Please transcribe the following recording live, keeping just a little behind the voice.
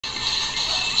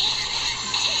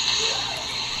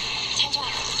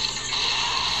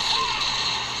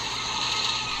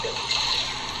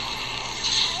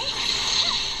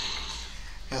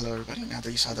Hello everybody, now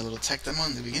that you saw the little tech demo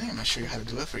in the beginning, I'm going to show you how to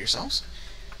do it for yourselves.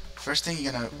 First thing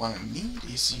you're going to want to need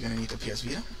is you're going to need the PS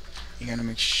Vita. You're going to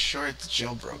make sure it's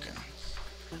jailbroken.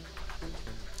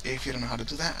 If you don't know how to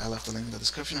do that, I left a link in the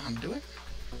description on how to do it.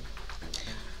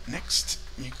 Next,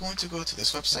 you're going to go to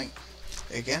this website.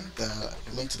 Again, the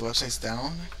link to the website is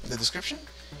down in the description.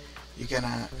 You're going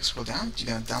to scroll down, you're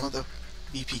going to download the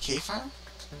BPK file.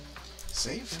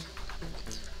 Save.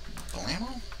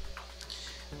 Blammo.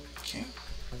 Okay.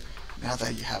 Now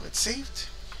that you have it saved,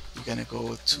 you're going to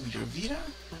go to your Vita.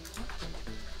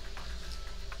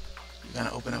 You're going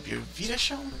to open up your Vita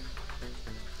shell.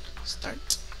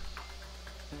 Start.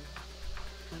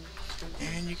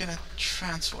 And you're going to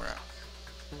transfer it.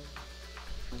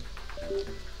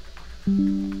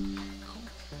 Cool.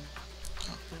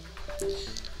 Oh.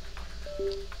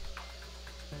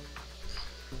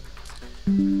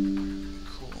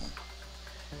 Cool.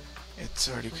 It's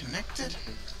already connected.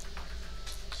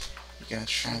 You're going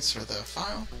to transfer the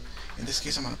file. In this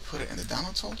case, I'm going to put it in the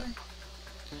downloads folder.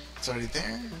 It's already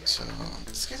there, so in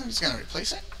this case, I'm just going to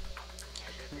replace it.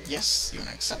 Yes, you want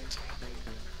to accept.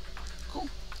 Cool.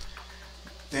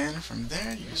 Then from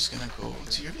there, you're just going to go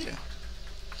to your Vita.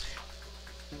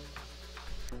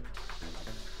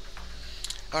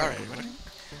 Alright, everybody.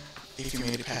 If you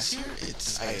made it past here,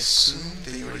 I assume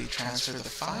that you already transferred the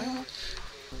file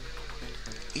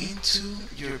into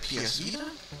your PS Vita.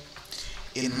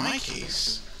 In my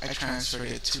case, I transferred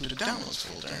it to the downloads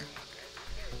folder.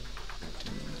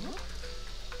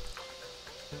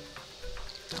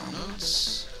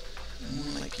 Downloads,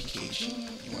 Moonlight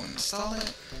PKG, you want to install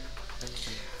it.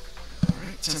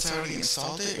 Alright, since I already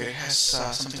installed it, it has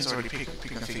something's already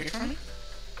pre-configured for me.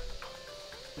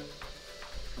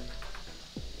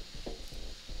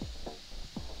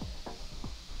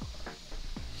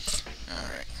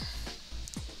 Alright,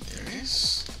 there it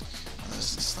is. Now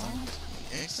that's installed.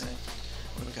 Exit.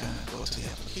 We're gonna go to the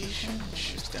application,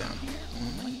 shift down here,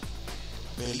 Moonlight,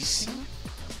 Bellissimo.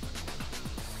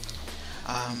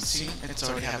 See, it's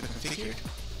already have it configured.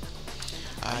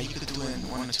 You could do it in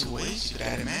one or two ways. You could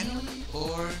add it manually,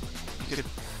 or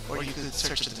you could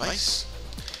search the device.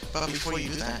 But before you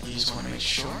do that, you just want to make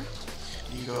sure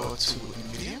you go to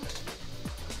NVIDIA.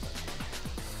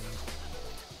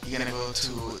 You're gonna go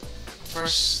to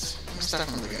first. Let me start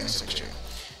from the beginning section.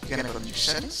 You're gonna go to your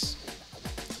settings,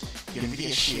 your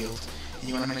NVIDIA Shield, and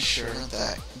you want to make sure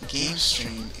that game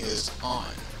stream is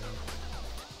on.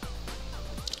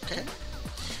 Okay.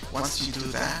 Once you do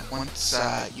that, once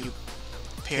you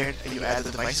add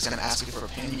the device, it's going to ask you for a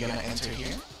pin. You're going to enter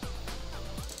here.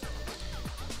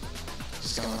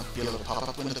 It's going to be a little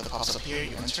pop-up window that pops up here.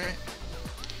 You enter it.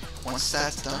 Once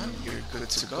that's done, you're good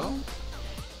to go,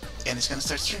 and it's going to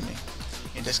start streaming.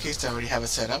 In this case, I already have it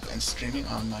set up and streaming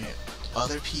on my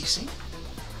other PC.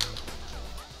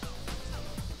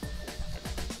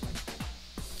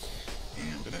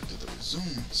 And I'm going to do the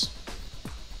zooms.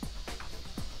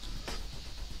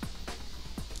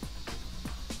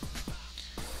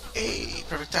 Hey,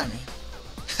 perfect timing.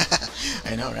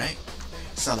 I know, right?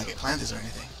 It's not like I planned this or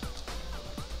anything.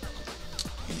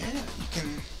 Yeah, you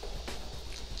can...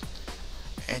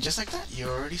 And just like that, you're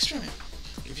already streaming.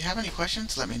 If you have any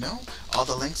questions, let me know. All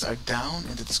the links are down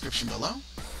in the description below.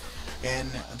 And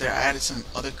there I added some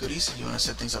other goodies if you want to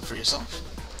set things up for yourself.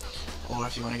 Or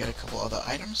if you want to get a couple other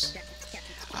items.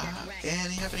 And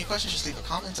if you have any questions, just leave a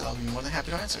comment and I'll be more than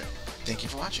happy to answer it. Thank you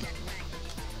for watching.